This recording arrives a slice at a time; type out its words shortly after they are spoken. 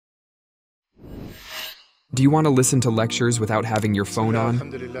Do you want to listen to lectures without having your phone on?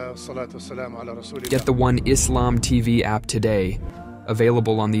 Get the One Islam TV app today,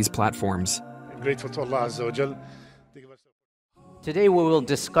 available on these platforms. Today we will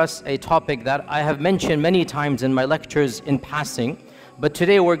discuss a topic that I have mentioned many times in my lectures in passing, but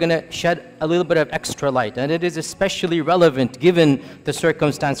today we're going to shed a little bit of extra light, and it is especially relevant given the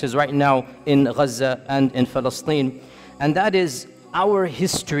circumstances right now in Gaza and in Palestine, and that is our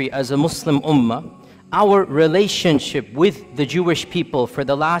history as a Muslim Ummah, our relationship with the Jewish people for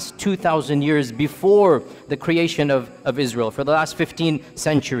the last 2,000 years before the creation of Israel, for the last 15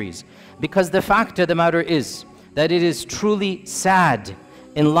 centuries. Because the fact of the matter is that it is truly sad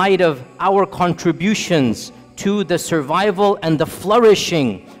in light of our contributions to the survival and the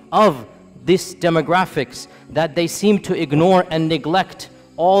flourishing of these demographics that they seem to ignore and neglect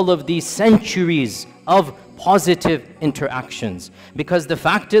all of these centuries of positive interactions. Because the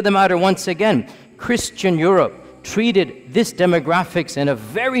fact of the matter, once again, Christian Europe treated this demographics in a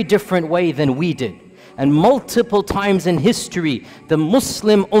very different way than we did. And multiple times in history, the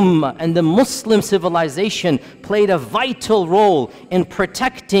Muslim Ummah and the Muslim civilization played a vital role in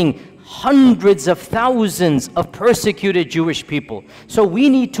protecting hundreds of thousands of persecuted Jewish people. So we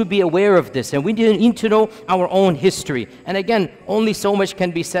need to be aware of this, and we need to know our own history. And again, only so much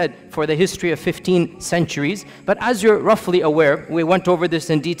can be said for the history of 15 centuries. But as you're roughly aware, we went over this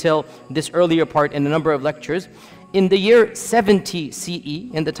in detail this earlier part in a number of lectures. In the year 70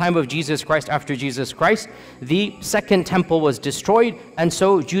 CE, in the time of Jesus Christ, after Jesus Christ, the second temple was destroyed, and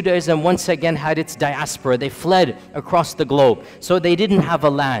so Judaism once again had its diaspora. They fled across the globe, so they didn't have a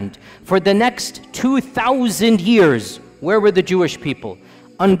land. For the next 2,000 years, where were the Jewish people?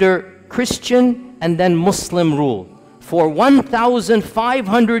 Under Christian and then Muslim rule. For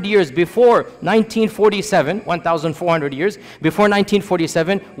 1,500 years before 1947, 1,400 years before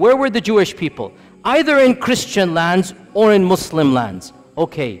 1947, where were the Jewish people? Either in Christian lands or in Muslim lands.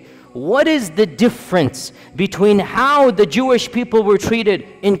 Okay, what is the difference between how the Jewish people were treated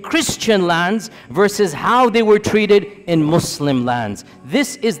in Christian lands versus how they were treated in Muslim lands?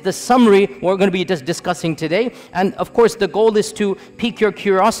 This is the summary we're going to be discussing today. And of course, the goal is to pique your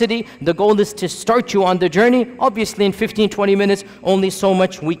curiosity. The goal is to start you on the journey. Obviously, in 15-20 minutes, only so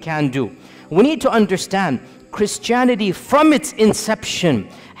much we can do. We need to understand Christianity from its inception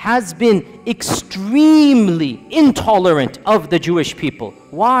has been extremely intolerant of the Jewish people.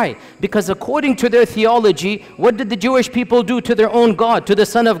 Why? Because according to their theology, what did the Jewish people do to their own God, to the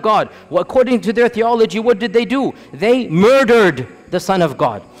Son of God? Well, according to their theology, what did they do? They murdered the Son of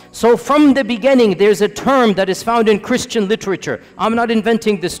God. So from the beginning, there's a term that is found in Christian literature. I'm not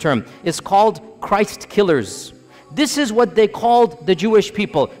inventing this term. It's called Christ killers. This is what they called the Jewish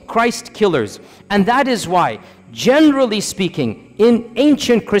people, Christ killers. And that is why, generally speaking, in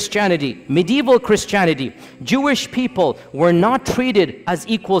ancient Christianity, medieval Christianity, Jewish people were not treated as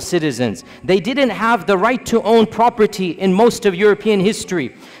equal citizens. They didn't have the right to own property in most of European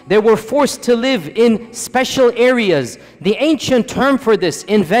history. They were forced to live in special areas. The ancient term for this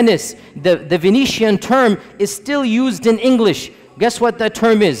in Venice, the Venetian term, is still used in English. Guess what that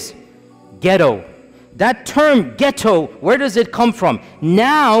term is? Ghetto. That term, ghetto, where does it come from?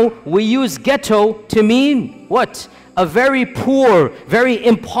 Now we use ghetto to mean what? A very poor, very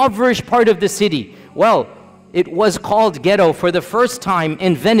impoverished part of the city. Well, it was called ghetto for the first time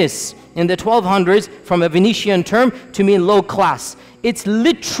in Venice in the 1200s from a Venetian term to mean low class. It's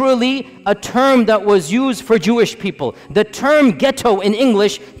literally a term that was used for Jewish people. The term ghetto in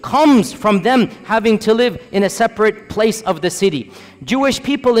English comes from them having to live in a separate place of the city. Jewish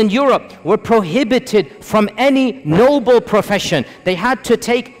people in Europe were prohibited from any noble profession. They had to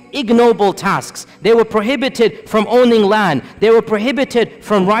take ignoble tasks. They were prohibited from owning land. They were prohibited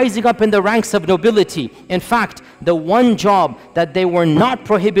from rising up in the ranks of nobility. In fact, the one job that they were not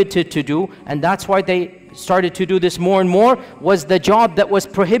prohibited to do, and that's why they started to do this more and more, was the job that was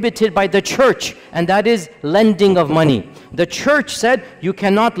prohibited by the church, and that is lending of money. The church said you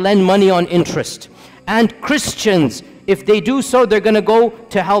cannot lend money on interest. And Christians, if they do so, they're going to go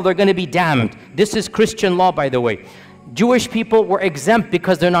to hell, they're going to be damned. This is Christian law, by the way. Jewish people were exempt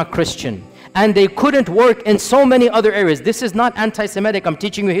because they're not Christian. And they couldn't work in so many other areas. This is not anti-Semitic, I'm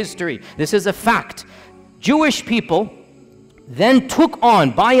teaching you history. This is a fact. Jewish people then took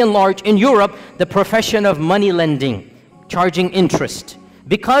on, by and large, in Europe, the profession of money lending, charging interest.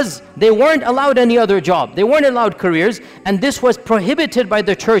 because they weren't allowed any other job. They weren't allowed careers, and this was prohibited by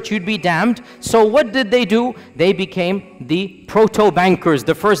the church. You'd be damned. So what did they do? They became the proto-bankers,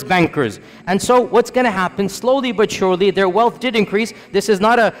 the first bankers. And so what's going to happen, slowly but surely, their wealth did increase. This is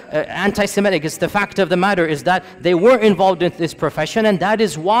not anti-Semitic. It's the fact of the matter is that they were involved in this profession, and that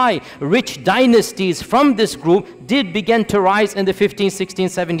is why rich dynasties from this group did begin to rise in the 15th,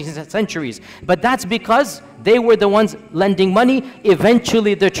 16th, 17th centuries. But that's because they were the ones lending money.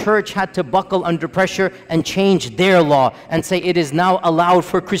 Eventually, the church had to buckle under pressure and change their law and say it is now allowed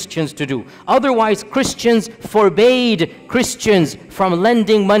for Christians to do. Otherwise, Christians forbade Christians from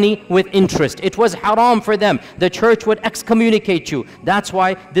lending money with interest. It was haram for them. The church would excommunicate you. That's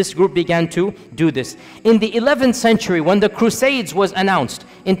why this group began to do this. In the 11th century, when the Crusades was announced,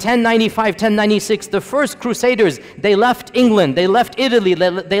 in 1095, 1096, the first Crusaders, they left England, they left Italy,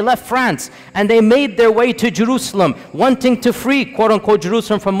 they left France, and they made their way to Jerusalem, wanting to free, quote-unquote,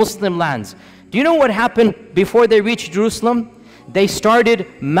 Jerusalem from Muslim lands. Do you know what happened before they reached Jerusalem? They started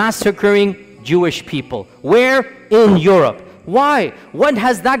massacring Jewish people. Where? In Europe. Why? What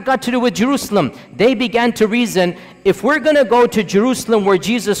has that got to do with Jerusalem? They began to reason, if we're going to go to Jerusalem where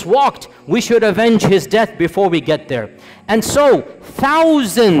Jesus walked, we should avenge his death before we get there. And so,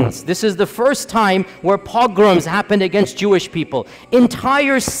 thousands, this is the first time where pogroms happened against Jewish people.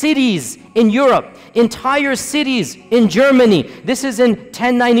 Entire cities in Europe, entire cities in Germany, this is in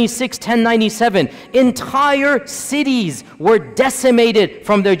 1096, 1097, entire cities were decimated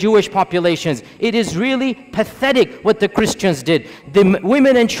from their Jewish populations. It is really pathetic what the Christians did. The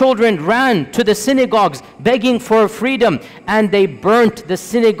women and children ran to the synagogues begging for freedom, and they burnt the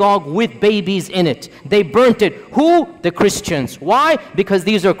synagogue with babies in it. They burnt it. Who? The Christians. Why? Because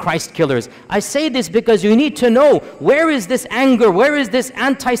these are Christ killers. I say this because you need to know, where is this anger, where is this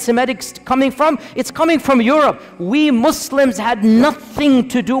anti-Semitic coming from? It's coming from Europe. We Muslims had nothing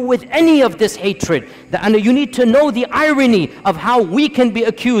to do with any of this hatred. And you need to know the irony of how we can be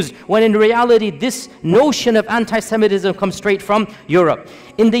accused when in reality this notion of anti-Semitism comes straight from Europe.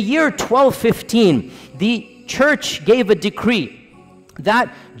 In the year 1215, the church gave a decree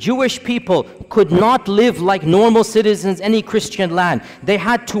that Jewish people could not live like normal citizens in any Christian land. They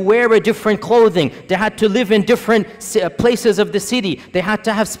had to wear a different clothing. They had to live in different places of the city. They had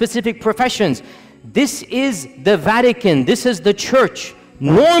to have specific professions. This is the Vatican. This is the church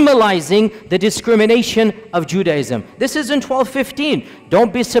normalizing the discrimination of Judaism. This is in 1215.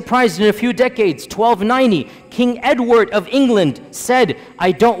 Don't be surprised in a few decades, 1290, King Edward of England said,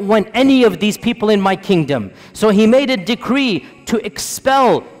 I don't want any of these people in my kingdom. So he made a decree to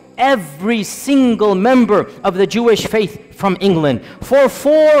expel every single member of the Jewish faith from England. For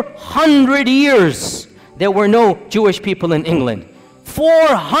 400 years, there were no Jewish people in England.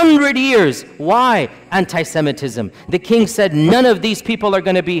 400 years. Why? Anti-Semitism. The king said, none of these people are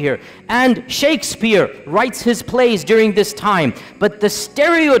going to be here. And Shakespeare writes his plays during this time. But the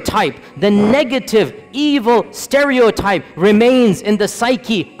stereotype, the negative, evil stereotype remains in the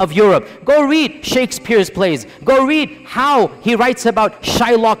psyche of Europe. Go read Shakespeare's plays. Go read how he writes about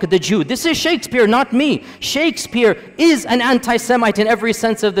Shylock the Jew. This is Shakespeare, not me. Shakespeare is an anti-Semite in every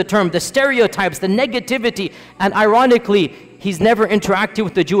sense of the term. The stereotypes, the negativity, and ironically, he's never interacted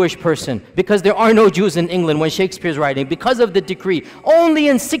with the Jewish person because there are no Jews in England when Shakespeare's writing because of the decree. Only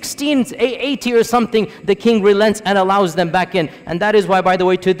in 1680 or something, the king relents and allows them back in. And that is why, by the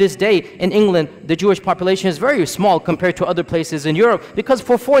way, to this day in England, the Jewish population is very small compared to other places in Europe because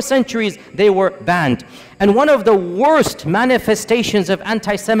for 4 centuries, they were banned. And one of the worst manifestations of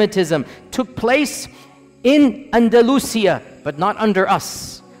anti-Semitism took place in Andalusia, but not under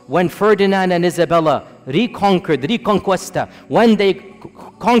us, when Ferdinand and Isabella Reconquista, when they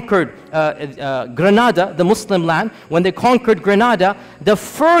conquered Granada, the Muslim land, when they conquered Granada, the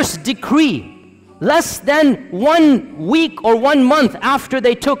first decree, less than 1 week or 1 month after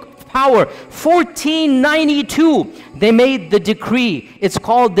they took power, 1492, they made the decree. It's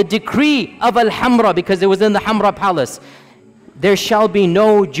called the Decree of Al-Hamra because it was in the Hamra Palace. There shall be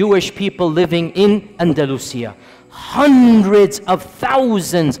no Jewish people living in Andalusia. Hundreds of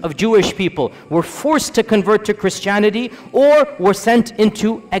thousands of Jewish people were forced to convert to Christianity or were sent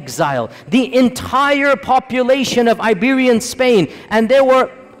into exile. The entire population of Iberian Spain, and there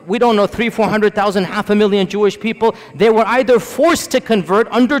were, we don't know, 300,000, 400,000, 500,000 Jewish people, they were either forced to convert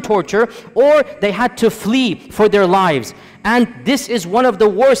under torture or they had to flee for their lives. And this is one of the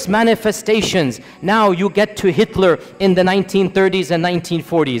worst manifestations. Now you get to Hitler in the 1930s and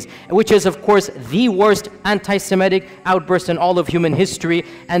 1940s, which is of course the worst anti-Semitic outburst in all of human history.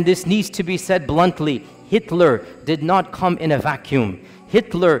 And this needs to be said bluntly. Hitler did not come in a vacuum.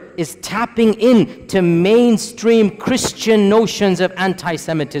 Hitler is tapping into mainstream Christian notions of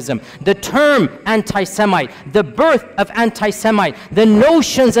anti-Semitism. The term anti-Semite, the birth of anti-Semite, the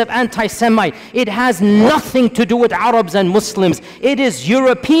notions of anti-Semite, it has nothing to do with Arabs and Muslims. It is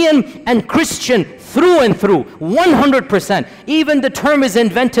European and Christian through and through, 100%. Even the term is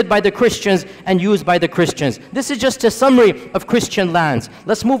invented by the Christians and used by the Christians. This is just a summary of Christian lands.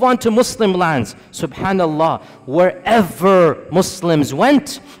 Let's move on to Muslim lands. Subhanallah, wherever Muslims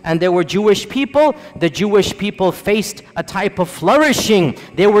went and there were Jewish people, the Jewish people faced a type of flourishing.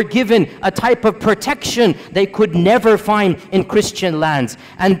 They were given a type of protection they could never find in Christian lands.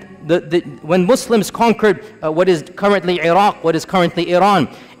 And when Muslims conquered what is currently Iraq, what is currently Iran,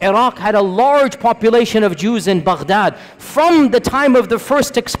 Iraq had a large population of Jews in Baghdad from the time of the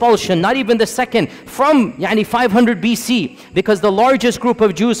first expulsion, not even the second, from 500 BC, because the largest group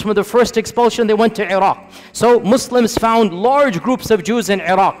of Jews from the first expulsion, they went to Iraq. So Muslims found large groups of Jews in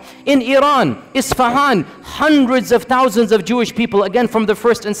Iraq. In Iran, Isfahan, hundreds of thousands of Jewish people, again from the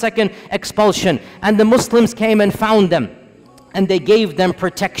first and second expulsion. And the Muslims came and found them, and they gave them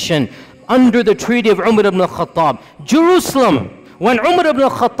protection under the treaty of Umar ibn al-Khattab. Jerusalem, when Umar ibn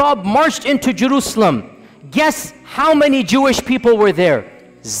al-Khattab marched into Jerusalem, guess how many Jewish people were there?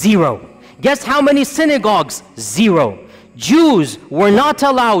 0. Guess how many synagogues? 0. Jews were not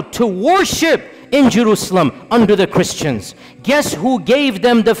allowed to worship in Jerusalem under the Christians. Guess who gave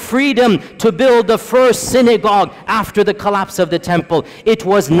them the freedom to build the first synagogue after the collapse of the temple? It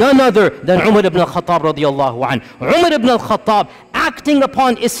was none other than Umar ibn al-Khattab radiallahu anhu. Umar ibn al-Khattab, acting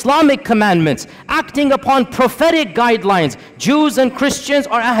upon Islamic commandments, acting upon prophetic guidelines. Jews and Christians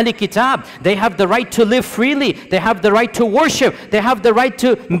are Ahli Kitab. They have the right to live freely. They have the right to worship. They have the right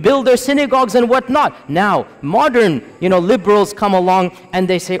to build their synagogues and whatnot. Now, modern, liberals come along and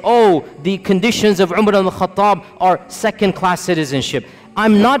they say, oh, the conditions of Umar ibn al-Khattab are second-class citizenship.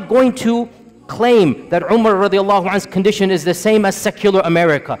 I'm not going to claim that Umar radiallahu anhu's condition is the same as secular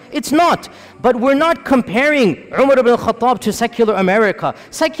America. It's not. But we're not comparing Umar ibn al-Khattab to secular America.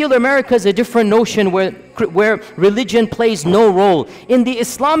 Secular America is a different notion where religion plays no role. In the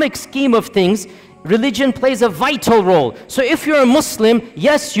Islamic scheme of things, religion plays a vital role. So if you're a Muslim,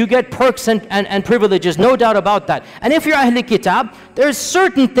 yes, you get perks and privileges, no doubt about that. And if you're Ahl Kitab, there's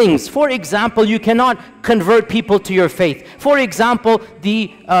certain things. For example, you cannot convert people to your faith. For example,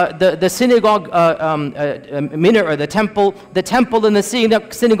 the synagogue minaret, or the temple in the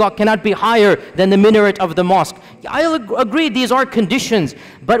synagogue cannot be higher than the minaret of the mosque. I agree, these are conditions,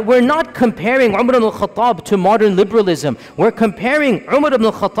 but we're not comparing Umar ibn al-Khattab to modern liberalism. We're comparing Umar ibn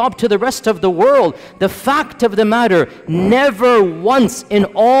al-Khattab to the rest of the world. The fact of the matter, never once in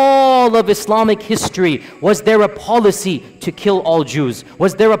all of Islamic history was there a policy to kill all Jews.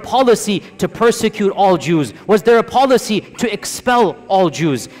 Was there a policy to persecute all Jews? Was there a policy to expel all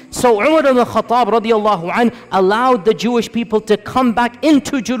Jews? So Umar ibn al-Khattab radiallahu anh allowed the Jewish people to come back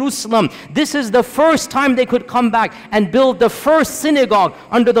into Jerusalem. This is the first time they could come back and build the first synagogue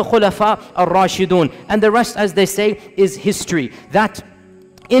under the Khulafa al-Rashidun. And the rest, as they say, is history. That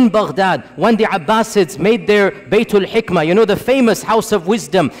in Baghdad, when the Abbasids made their Baytul Hikmah, the famous house of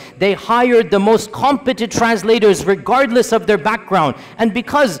wisdom, they hired the most competent translators regardless of their background. And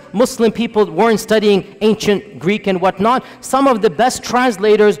because Muslim people weren't studying ancient Greek and whatnot, some of the best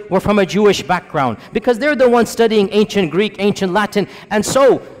translators were from a Jewish background, because they're the ones studying ancient Greek, ancient Latin. And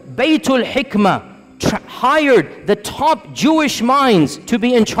so Baytul Hikmah hired the top Jewish minds to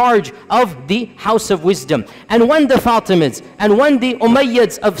be in charge of the House of Wisdom. And when the Fatimids and when the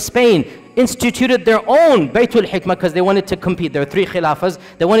Umayyads of Spain instituted their own Baytul Hikmah, because they wanted to compete. There are 3 khilafas.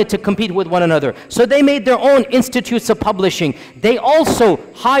 They wanted to compete with one another. So they made their own institutes of publishing. They also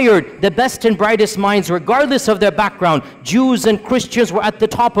hired the best and brightest minds regardless of their background. Jews and Christians were at the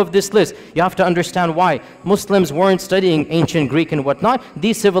top of this list. You have to understand why. Muslims weren't studying ancient Greek and whatnot.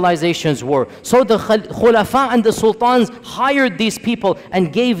 These civilizations were. So the Khulafa and the Sultans hired these people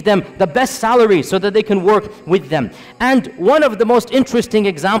and gave them the best salary so that they can work with them. And one of the most interesting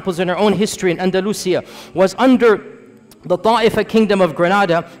examples in our own history in Andalusia was under the Ta'ifa kingdom of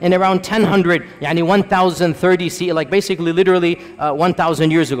Granada in around 1000, 1030 CE, like basically literally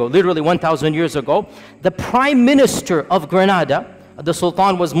 1000 years ago, the prime minister of Granada, the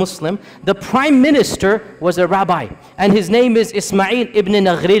Sultan was Muslim, the prime minister was a rabbi, and his name is Ismail ibn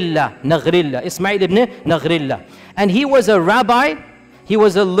Naghrilla, Ismail ibn Naghrilla. And he was a rabbi. He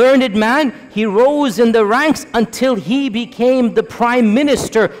was a learned man. He rose in the ranks until he became the prime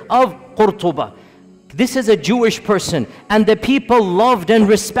minister of Qurtuba. This is a Jewish person, and the people loved and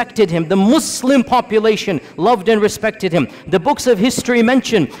respected him. The Muslim population loved and respected him. The books of history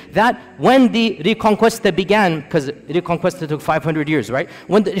mention that when the Reconquista began, because Reconquista took 500 years, right?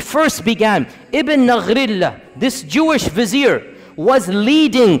 When it first began, Ibn Naghrillah, this Jewish vizier, was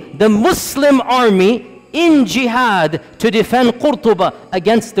leading the Muslim army in jihad to defend Qurtuba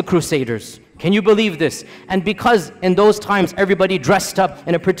against the Crusaders. Can you believe this? And because in those times everybody dressed up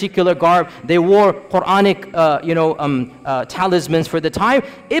in a particular garb, they wore Quranic talismans for the time,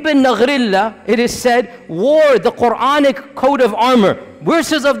 Ibn Naghrillah, it is said, wore the Quranic coat of armor,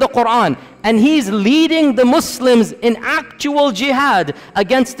 verses of the Quran, and he's leading the Muslims in actual jihad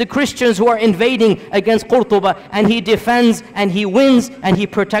against the Christians who are invading against Qurtuba, and he defends and he wins and he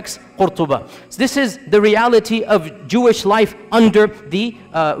protects Qurtuba. So this is the reality of Jewish life under the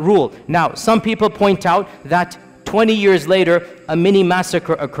rule. Now, some people point out that 20 years later, a mini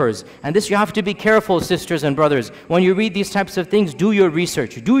massacre occurs. And this, you have to be careful, sisters and brothers. When you read these types of things, do your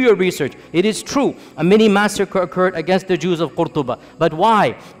research. Do your research. It is true, a mini massacre occurred against the Jews of Qurtuba. But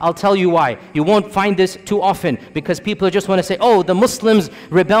why? I'll tell you why. You won't find this too often, because people just want to say, oh, the Muslims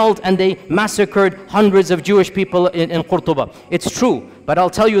rebelled and they massacred hundreds of Jewish people in Qurtuba. It's true, but I'll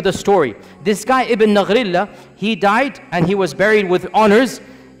tell you the story. This guy, Ibn Naghrillah, he died and he was buried with honors.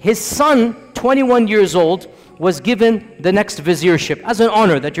 His son, 21 years old, was given the next viziership as an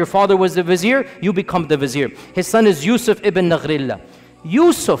honor, that your father was the vizier, you become the vizier. His son is Yusuf ibn Naghrillah.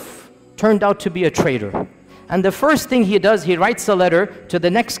 Yusuf turned out to be a traitor. And the first thing he does, he writes a letter to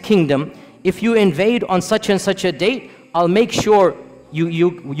the next kingdom. If you invade on such and such a date, I'll make sure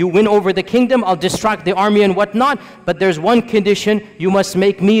you win over the kingdom, I'll distract the army and whatnot, but there's one condition, you must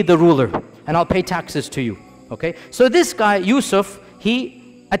make me the ruler, and I'll pay taxes to you. Okay? So this guy, Yusuf,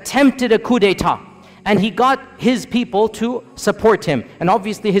 he attempted a coup d'etat. And he got his people to support him. And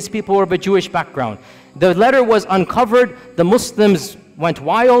obviously his people were of a Jewish background. The letter was uncovered. The Muslims went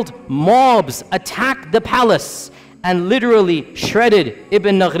wild. Mobs attacked the palace and literally shredded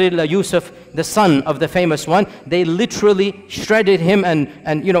Ibn Naghrillah, Yusuf, the son of the famous one. They literally shredded him and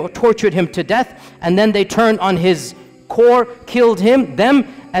tortured him to death. And then they turned on his core, killed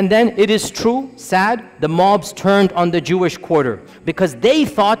them. And then it is true, sad, the mobs turned on the Jewish quarter because they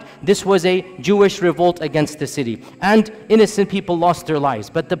thought this was a Jewish revolt against the city. And innocent people lost their lives.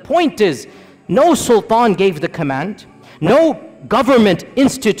 But the point is, no sultan gave the command, no government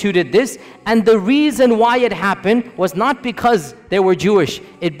instituted this, and the reason why it happened was not because they were Jewish.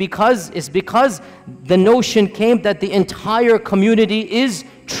 It's because the notion came that the entire community is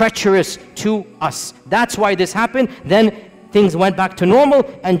treacherous to us. That's why this happened. Then things went back to normal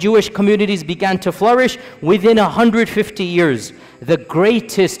and Jewish communities began to flourish. Within 150 years, the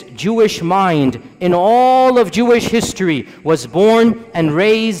greatest Jewish mind in all of Jewish history was born and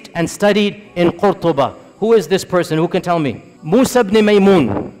raised and studied in Qurtuba. Who is this person? Who can tell me? Musa ibn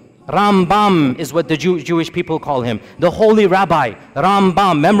Maymun. Rambam is what the Jewish people call him. The holy rabbi,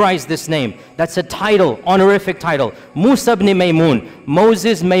 Rambam. Memorize this name. That's a title, honorific title. Musa ibn Maymun,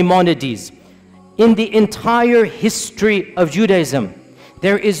 Moses Maimonides. In the entire history of Judaism,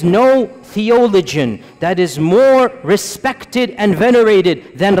 there is no theologian that is more respected and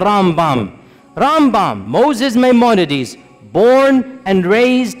venerated than Rambam. Rambam, Moses Maimonides, born and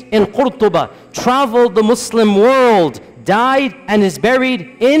raised in Qurtuba, traveled the Muslim world, died and is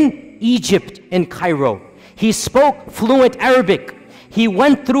buried in Egypt, in Cairo. He spoke fluent Arabic. He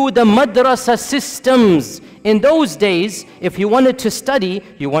went through the madrasa systems. In those days, if you wanted to study,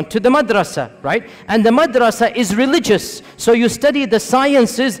 you went to the madrasa, right? And the madrasa is religious. So you study the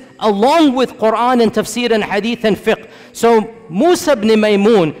sciences along with Quran and tafsir and hadith and fiqh. So Musa ibn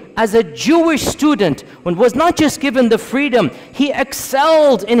Maymun, as a Jewish student, was not just given the freedom, he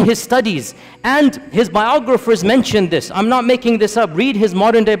excelled in his studies. And his biographers mentioned this. I'm not making this up. Read his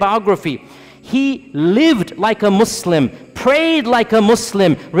modern day biography. He lived like a Muslim, prayed like a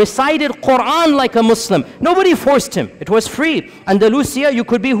Muslim, recited Quran like a Muslim. Nobody forced him. It was free. Andalusia, you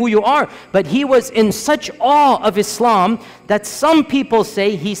could be who you are. But he was in such awe of Islam that some people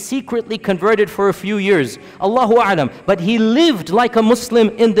say he secretly converted for a few years. Allahu A'lam. But he lived like a Muslim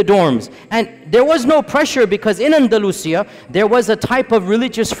in the dorms. And there was no pressure because in Andalusia, there was a type of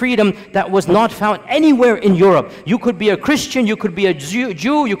religious freedom that was not found anywhere in Europe. You could be a Christian, you could be a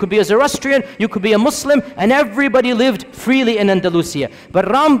Jew, you could be a Zoroastrian, you could be a Muslim, and everybody lived freely in Andalusia. But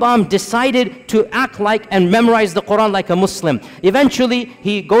Rambam decided to act like and memorize the Quran like a Muslim. Eventually,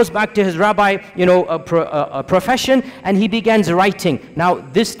 he goes back to his rabbi, profession, and he begins writing. Now,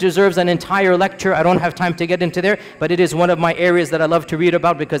 this deserves an entire lecture. I don't have time to get into there, but it is one of my areas that I love to read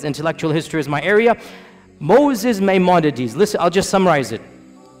about because intellectual history is my area. Moses Maimonides, listen, I'll just summarize it.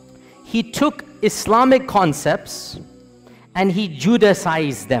 he took Islamic concepts and he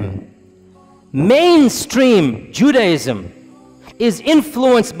Judaicized them. Mainstream Judaism is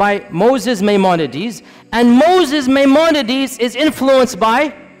influenced by Moses Maimonides, and Moses Maimonides is influenced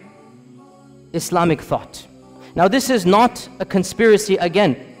by Islamic thought. Now this is not a conspiracy.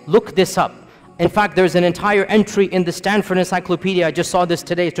 Again, look this up. In fact, there's an entire entry in the Stanford Encyclopedia. I just saw this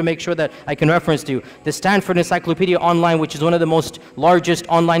today to make sure that I can reference to you. The Stanford Encyclopedia Online, which is one of the most largest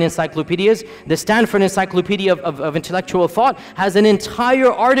online encyclopedias. The Stanford Encyclopedia of Intellectual Thought has an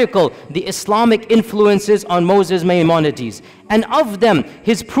entire article, The Islamic Influences on Moses Maimonides. And of them,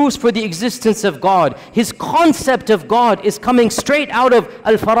 his proofs for the existence of God, his concept of God is coming straight out of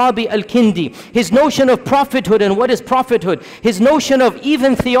Al-Farabi Al-Kindi. His notion of prophethood and what is prophethood. His notion of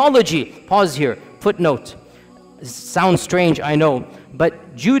even theology. Pause here, footnote. Sounds strange, I know.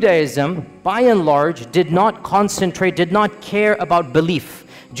 But Judaism, by and large, did not concentrate, did not care about belief.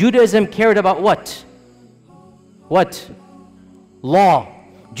 Judaism cared about what? What? Law.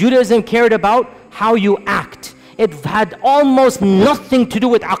 Judaism cared about how you act. It had almost nothing to do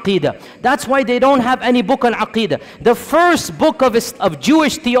with Aqidah. That's why they don't have any book on Aqidah. The first book of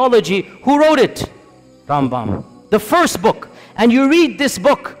Jewish theology, who wrote it? Rambam. The first book. And you read this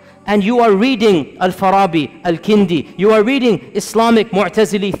book, and you are reading Al-Farabi, Al-Kindi. You are reading Islamic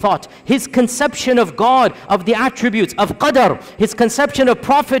Mu'tazili thought. His conception of God, of the attributes, of Qadr, his conception of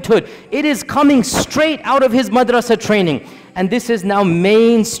prophethood, it is coming straight out of his madrasa training. And this is now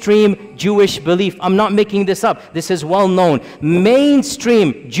mainstream Jewish belief. I'm not making this up. This is well known.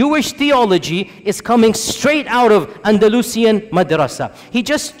 Mainstream Jewish theology is coming straight out of Andalusian madrasa. He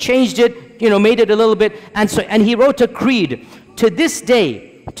just changed it, made it a little bit. And he wrote a creed. To this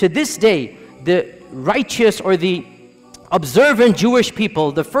day, the righteous or the observant Jewish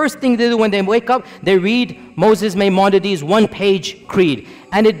people, the first thing they do when they wake up, they read Moses Maimonides' one-page creed.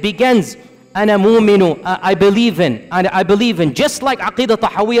 And it begins, أنا مؤمن, I believe in, just like Aqidah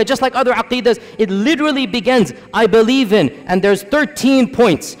Tahawiyah, just like other Aqidas, it literally begins, I believe in, and there's 13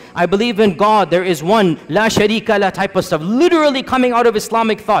 points. I believe in God, there is one, La Sharika La type of stuff, literally coming out of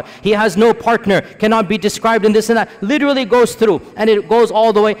Islamic thought. He has no partner, cannot be described in this and that, literally goes through, and it goes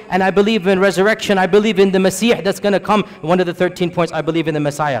all the way, and I believe in resurrection, I believe in the Masih that's going to come, one of the 13 points, I believe in the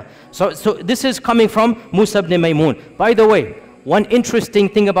Messiah. So this is coming from Musa ibn Maymun. By the way, one interesting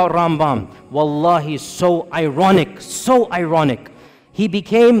thing about Rambam, wallahi, so ironic. He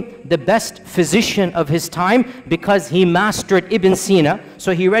became the best physician of his time because he mastered Ibn Sina.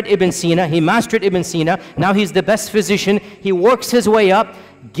 So he read Ibn Sina, he mastered Ibn Sina, now he's the best physician. He works his way up.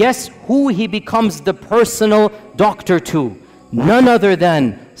 Guess who he becomes the personal doctor to? None other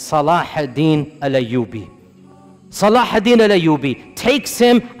than Salah ad-Din al-Ayyubi. Salah ad-Din al-Ayyubi takes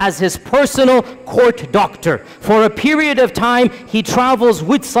him as his personal court doctor. For a period of time, he travels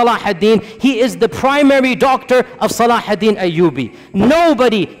with Salah ad-Din. He is the primary doctor of Salah ad-Din Ayyubi.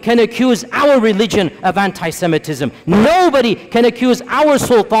 Nobody can accuse our religion of anti-Semitism. Nobody can accuse our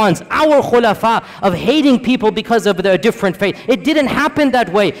sultans, our khulafa, of hating people because of their different faith. It didn't happen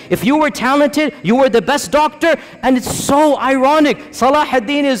that way. If you were talented, you were the best doctor, and it's so ironic. Salah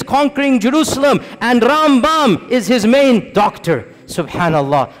ad-Din is conquering Jerusalem, and Rambam is his main doctor.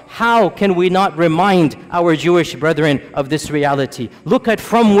 Subhanallah, how can we not remind our Jewish brethren of this reality? Look at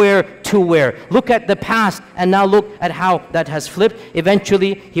from where to where. Look at the past, and now look at how that has flipped.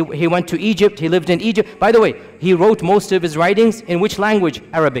 Eventually, he went to Egypt, he lived in Egypt. By the way, he wrote most of his writings in which language?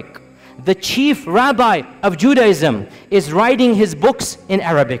 Arabic. The chief rabbi of Judaism is writing his books in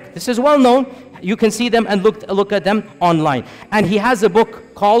Arabic. This is well known. You can see them and look at them online. And he has a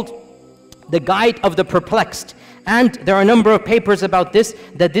book called The Guide of the Perplexed. And there are a number of papers about this,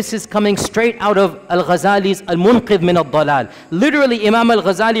 that this is coming straight out of Al-Ghazali's Al-Munqidh min al-Dalal. Literally, Imam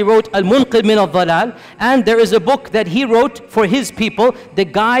Al-Ghazali wrote Al-Munqidh min al-Dalal, and there is a book that he wrote for his people, The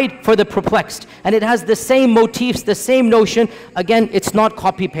Guide for the Perplexed. And it has the same motifs, the same notion. Again, it's not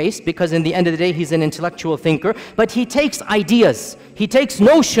copy-paste, because in the end of the day, he's an intellectual thinker. But he takes ideas, he takes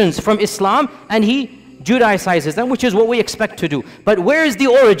notions from Islam, and he Judaicizes them, which is what we expect to do. But where is the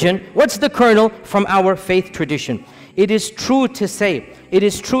origin? What's the kernel? From our faith tradition. It is true to say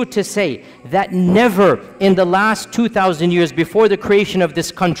that never in the last 2,000 years before the creation of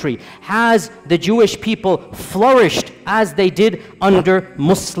this country has the Jewish people flourished as they did under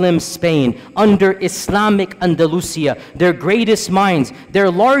Muslim Spain, under Islamic Andalusia, their greatest minds,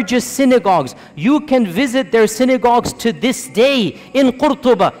 their largest synagogues. You can visit their synagogues to this day in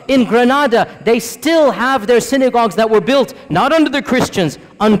Qurtuba, in Granada. They still have their synagogues that were built not under the Christians,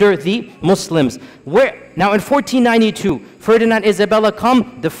 under the Muslims. Now in 1492, Ferdinand Isabella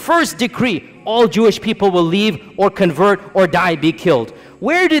come, the first decree, all Jewish people will leave or convert or die, be killed.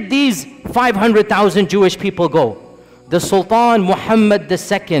 Where did these 500,000 Jewish people go? The Sultan Muhammad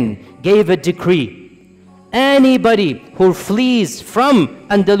II gave a decree. Anybody who flees from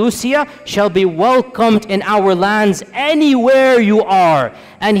Andalusia shall be welcomed in our lands anywhere you are.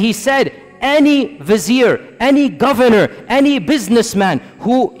 And he said, any vizier, any governor, any businessman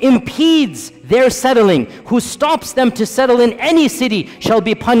who impedes their settling, who stops them to settle in any city, shall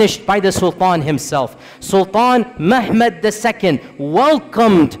be punished by the Sultan himself. Sultan Mehmed II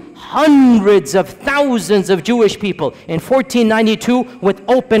welcomed hundreds of thousands of Jewish people in 1492 with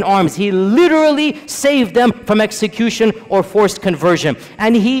open arms. He literally saved them from execution or forced conversion.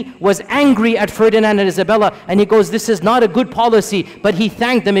 And he was angry at Ferdinand and Isabella, and he goes, this is not a good policy. But he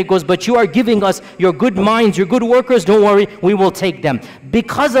thanked them. He goes, but you are giving us your good minds, your good workers, don't worry, we will take them.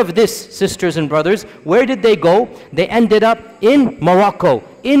 Because of this, sisters and brothers, where did they go? They ended up in Morocco,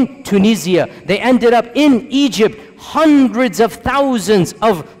 in Tunisia. They ended up in Egypt. Hundreds of thousands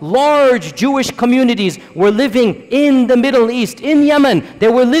of large Jewish communities were living in the Middle East, in Yemen. They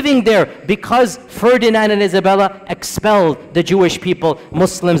were living there because Ferdinand and Isabella expelled the Jewish people.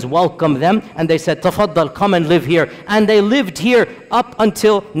 Muslims welcomed them and they said, Tafaddal, come and live here. And they lived here up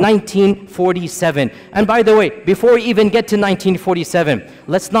until 1947. And by the way, before we even get to 1947,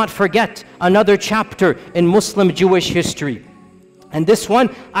 let's not forget another chapter in Muslim Jewish history. And this one,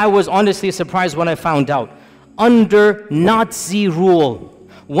 I was honestly surprised when I found out. Under Nazi rule,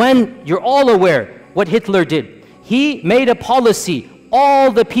 when you're all aware what Hitler did, he made a policy, all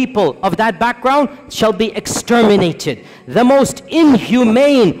the people of that background shall be exterminated. The most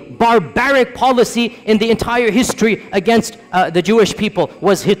inhumane, barbaric policy in the entire history against the Jewish people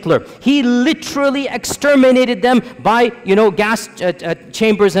was Hitler. He literally exterminated them by, gas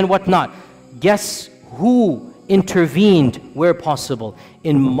chambers and whatnot. Guess who intervened where possible?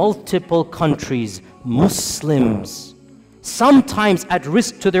 In multiple countries, Muslims, sometimes at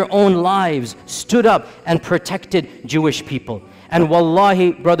risk to their own lives, stood up and protected Jewish people. And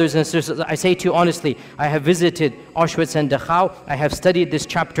wallahi, brothers and sisters, I say to you honestly, I have visited Auschwitz and Dachau. I have studied this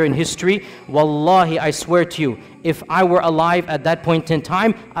chapter in history. Wallahi, I swear to you, if I were alive at that point in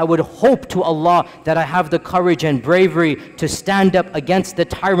time, I would hope to Allah that I have the courage and bravery to stand up against the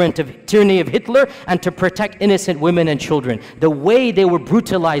tyranny of Hitler and to protect innocent women and children. The way they were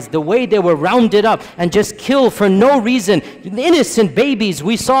brutalized, the way they were rounded up and just killed for no reason. Innocent babies,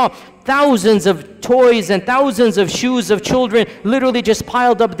 we saw thousands of toys and thousands of shoes of children literally just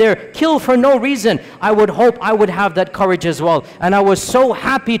piled up there, killed for no reason. I would hope I would have that courage as well. And I was so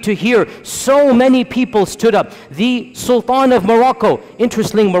happy to hear so many people stood up. The Sultan of Morocco,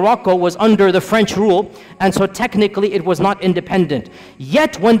 interestingly, Morocco was under the French rule, and so technically it was not independent.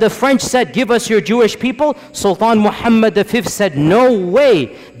 Yet when the French said, give us your Jewish people, Sultan Muhammad V said, no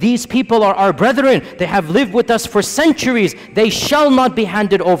way. These people are our brethren. They have lived with us for centuries. They shall not be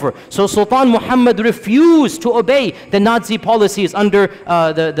handed over. So Sultan Muhammad refused to obey the Nazi policies under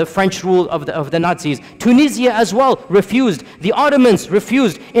the French rule of the Nazis. Tunisia as well refused. The Ottomans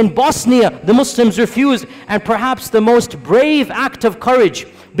refused. In Bosnia, the Muslims refused. And perhaps the most brave act of courage,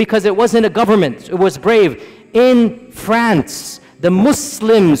 because it wasn't a government, it was brave, in France, the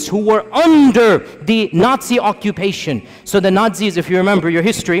Muslims who were under the Nazi occupation. So the Nazis, if you remember your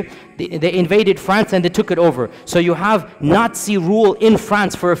history, they invaded France and they took it over. So you have Nazi rule in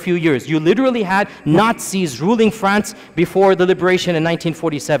France for a few years. You literally had Nazis ruling France before the liberation in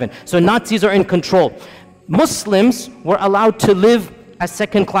 1947. So Nazis are in control. Muslims were allowed to live as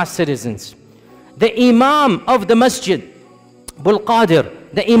second-class citizens. The Imam of the Masjid, Bul Qadir,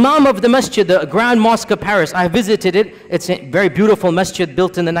 the Imam of the Masjid, the Grand Mosque of Paris, I visited it. It's a very beautiful masjid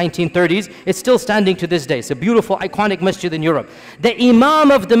built in the 1930s. It's still standing to this day. It's a beautiful, iconic masjid in Europe. The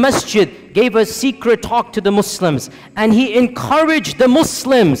Imam of the Masjid gave a secret talk to the Muslims, and he encouraged the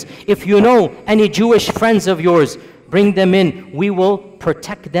Muslims, if you know any Jewish friends of yours, bring them in. We will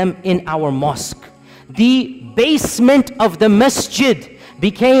protect them in our mosque. The basement of the masjid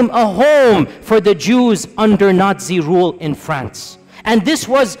became a home for the Jews under Nazi rule in France. And this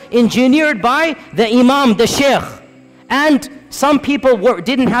was engineered by the Imam, the Sheikh. And some people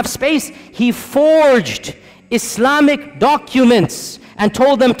didn't have space. He forged Islamic documents and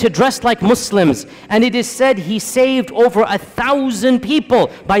told them to dress like Muslims. And it is said he saved over 1,000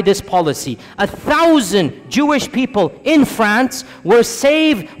 people by this policy. 1,000 Jewish people in France were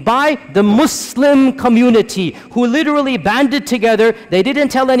saved by the Muslim community, who literally banded together. They didn't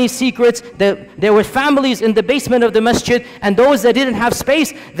tell any secrets. There were families in the basement of the masjid, and those that didn't have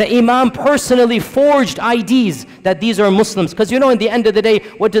space, the imam personally forged IDs that these are Muslims. Because in the end of the day,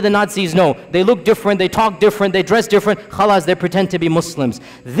 what do the Nazis know? They look different, they talk different, they dress different. Khalas, they pretend to be Muslims.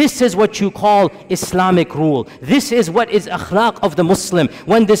 This is what you call Islamic rule. This is what is akhlaq of the Muslim.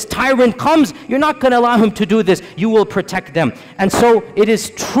 When this tyrant comes, you're not going to allow him to do this. You will protect them. And so it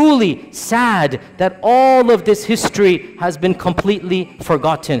is truly sad that all of this history has been completely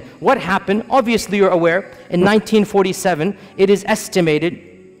forgotten. What happened? Obviously, you're aware, in 1947, it is estimated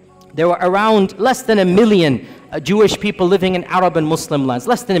there were around less than 1 million Jewish people living in Arab and Muslim lands.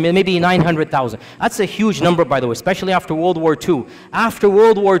 Less than 1 million, maybe 900,000. That's a huge number, by the way, especially after World War II. After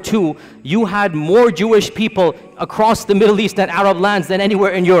World War II, you had more Jewish people across the Middle East and Arab lands than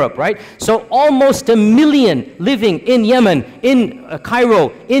anywhere in Europe, right? So almost 1 million living in Yemen, in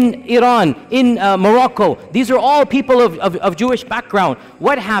Cairo, in Iran, in Morocco. These are all people of Jewish background.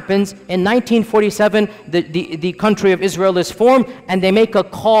 What happens in 1947? The country of Israel is formed, and they make a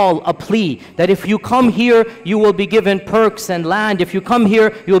call, a plea, that if you come here, you will be given perks and land. If you come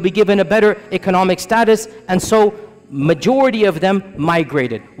here, you will be given a better economic status. And so majority of them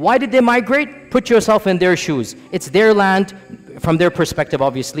migrated. Why did they migrate? Put yourself in their shoes. It's their land from their perspective,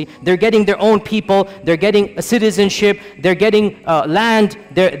 obviously. They're getting their own people. They're getting a citizenship. They're getting land.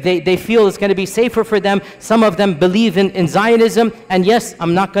 They feel it's going to be safer for them. Some of them believe in Zionism. And yes,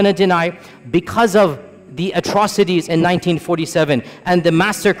 I'm not going to deny, because of the atrocities in 1947 and the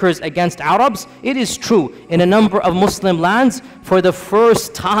massacres against Arabs, it is true, in a number of Muslim lands, for the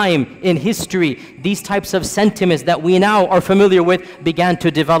first time in history, these types of sentiments that we now are familiar with began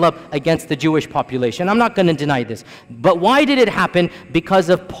to develop against the Jewish population. I'm not going to deny this. But why did it happen? Because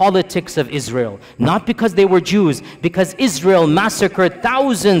of politics of Israel. Not because they were Jews, because Israel massacred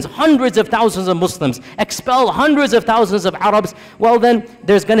thousands, hundreds of thousands of Muslims, expelled hundreds of thousands of Arabs. Well then,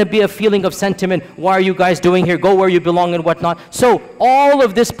 there's going to be a feeling of sentiment. Why are you guys doing here? Go where you belong and whatnot. So all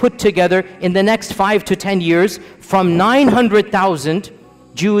of this put together in the next 5 to 10 years, from 900,000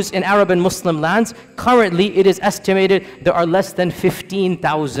 Jews in Arab and Muslim lands, currently it is estimated there are less than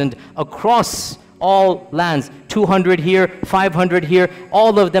 15,000 across all lands. 200 here, 500 here,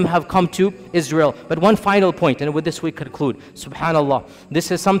 all of them have come to Israel. But one final point, and with this we conclude. Subhanallah, this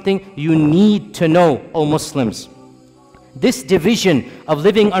is something you need to know, O Muslims. This division of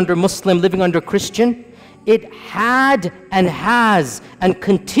living under Muslim, living under Christian, it had and has and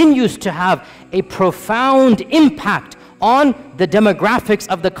continues to have a profound impact on the demographics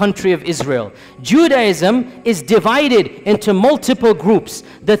of the country of Israel. Judaism is divided into multiple groups.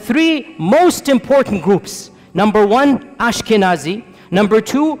 The 3 most important groups: number 1, Ashkenazi; number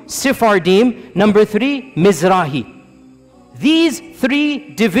 2, Sephardim; number 3, Mizrahi. These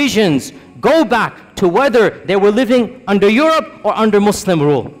 3 divisions go back to whether they were living under Europe or under Muslim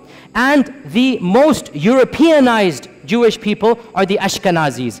rule. And the most Europeanized Jewish people are the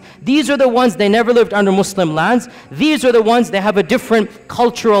Ashkenazis. These are the ones, they never lived under Muslim lands. These are the ones, they have a different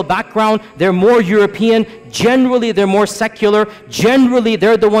cultural background. They're more European. Generally, they're more secular. Generally,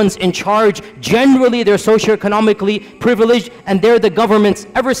 they're the ones in charge. Generally, they're socioeconomically privileged, and they're the governments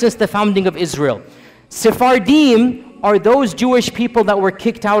ever since the founding of Israel. Sephardim are those Jewish people that were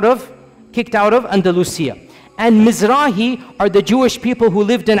kicked out of Andalusia. And Mizrahi are the Jewish people who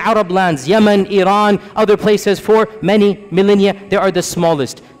lived in Arab lands, Yemen, Iran, other places for many millennia. They are the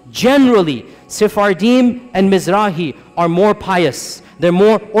smallest. Generally, Sephardim and Mizrahi are more pious. They're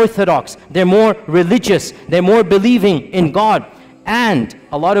more orthodox. They're more religious. They're more believing in God. And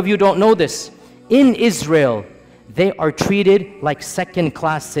a lot of you don't know this. In Israel, they are treated like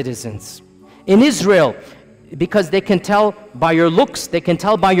second-class citizens. In Israel, because they can tell by your looks, they can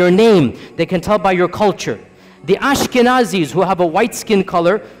tell by your name, they can tell by your culture. The Ashkenazis, who have a white skin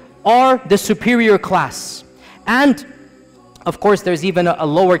color, are the superior class. And of course, there's even a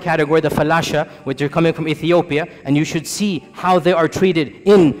lower category, the Falasha, which are coming from Ethiopia, and you should see how they are treated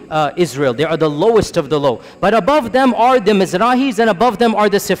in Israel. They are the lowest of the low. But above them are the Mizrahis, and above them are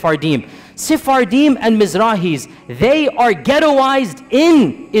the Sephardim. Sephardim and Mizrahis, they are ghettoized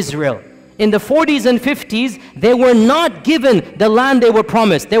in Israel. In the 40s and 50s, they were not given the land they were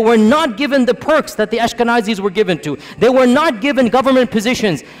promised. They were not given the perks that the Ashkenazis were given to. They were not given government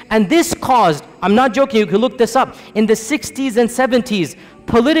positions. And this caused, I'm not joking, you can look this up, in the 60s and 70s,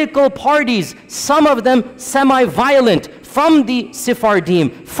 political parties, some of them semi-violent, from the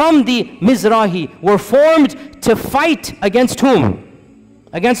Sephardim, from the Mizrahi, were formed to fight against whom?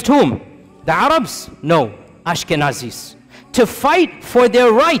 Against whom? The Arabs? No, Ashkenazis. To fight for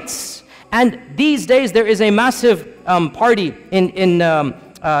their rights. And these days there is a massive party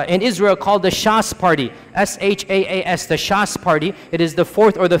in Israel called the Shas Party, S-H-A-A-S, the Shas Party. It is the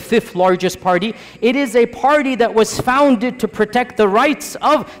fourth or the fifth largest party. It is a party that was founded to protect the rights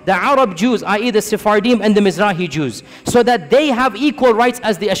of the Arab Jews, i.e. the Sephardim and the Mizrahi Jews, so that they have equal rights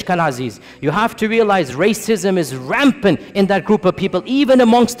as the Ashkenazis. You have to realize racism is rampant in that group of people, even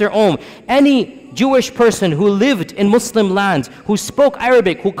amongst their own. Any Jewish person who lived in Muslim lands, who spoke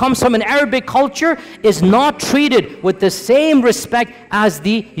Arabic, who comes from an Arabic culture, is not treated with the same respect as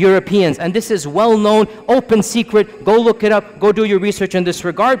the Europeans. And this is well known, open secret. Go look it up, go do your research in this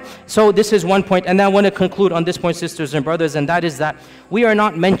regard. So this is one point. And I want to conclude on this point, sisters and brothers, and that is that we are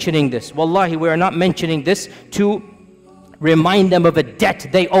not mentioning this. Wallahi, we are not mentioning this to remind them of a debt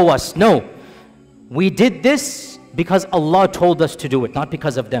they owe us. No. We did this because Allah told us to do it, not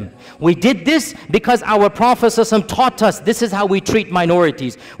because of them. We did this because our Prophet ﷺ taught us this is how we treat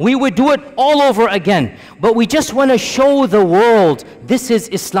minorities. We would do it all over again. But we just want to show the world this is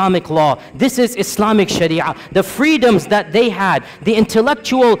Islamic law. This is Islamic Sharia. The freedoms that they had, the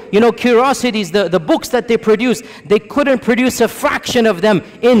intellectual, curiosities, the books that they produced, they couldn't produce a fraction of them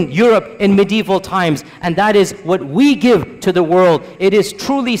in Europe in medieval times. And that is what we give to the world. It is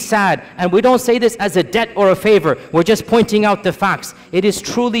truly sad. And we don't say this as a debt or a favor. We're just pointing out the facts. It is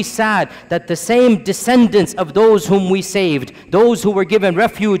truly sad that the same descendants of those whom we saved, those who were given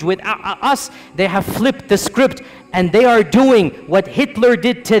refuge with us, they have flipped the script and they are doing what Hitler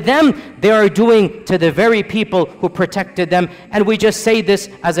did to them, they are doing to the very people who protected them. And we just say this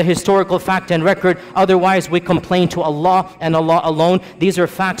as a historical fact and record. Otherwise, we complain to Allah and Allah alone. These are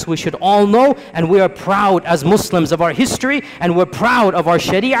facts we should all know, and we are proud as Muslims of our history, and we're proud of our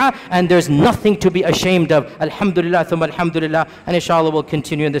Sharia, and there's nothing to be ashamed of. Alhamdulillah, thumma alhamdulillah, and inshallah we'll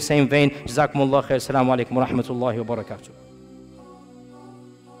continue in the same vein. Jazakumullah khair. Assalamu alaikum wa rahmatullahi wa barakatuh.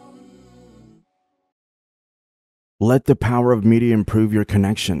 Let the power of media improve your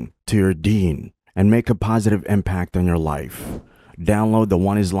connection to your deen and make a positive impact on your life. Download the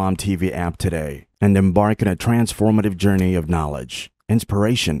One Islam TV app today and embark on a transformative journey of knowledge,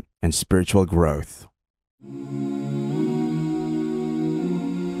 inspiration, and spiritual growth.